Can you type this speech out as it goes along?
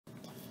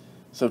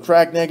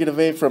Subtract negative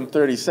 8 from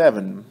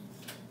 37.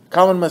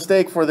 Common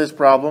mistake for this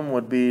problem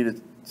would be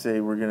to say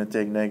we're going to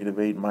take negative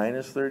 8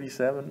 minus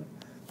 37.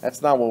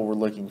 That's not what we're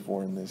looking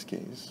for in this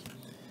case.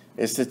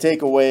 It's to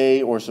take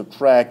away or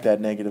subtract that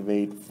negative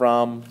 8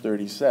 from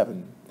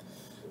 37.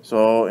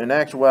 So in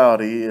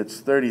actuality, it's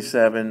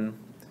 37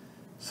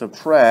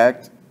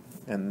 subtract,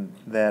 and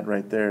that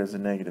right there is a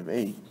negative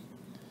 8.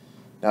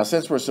 Now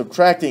since we're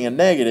subtracting a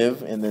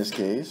negative in this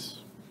case,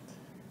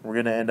 we're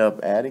going to end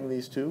up adding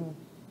these two.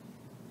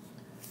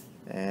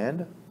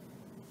 And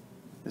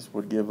this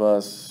would give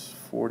us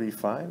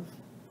 45.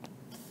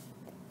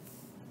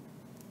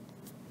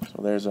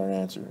 So there's our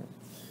answer.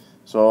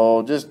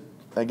 So just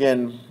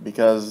again,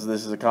 because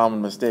this is a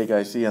common mistake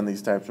I see on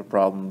these types of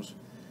problems,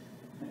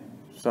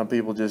 some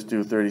people just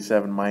do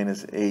 37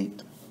 minus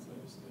 8.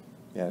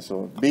 Yeah,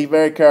 so be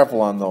very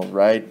careful on those,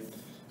 right?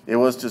 It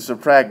was to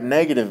subtract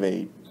negative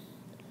 8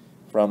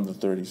 from the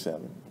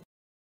 37.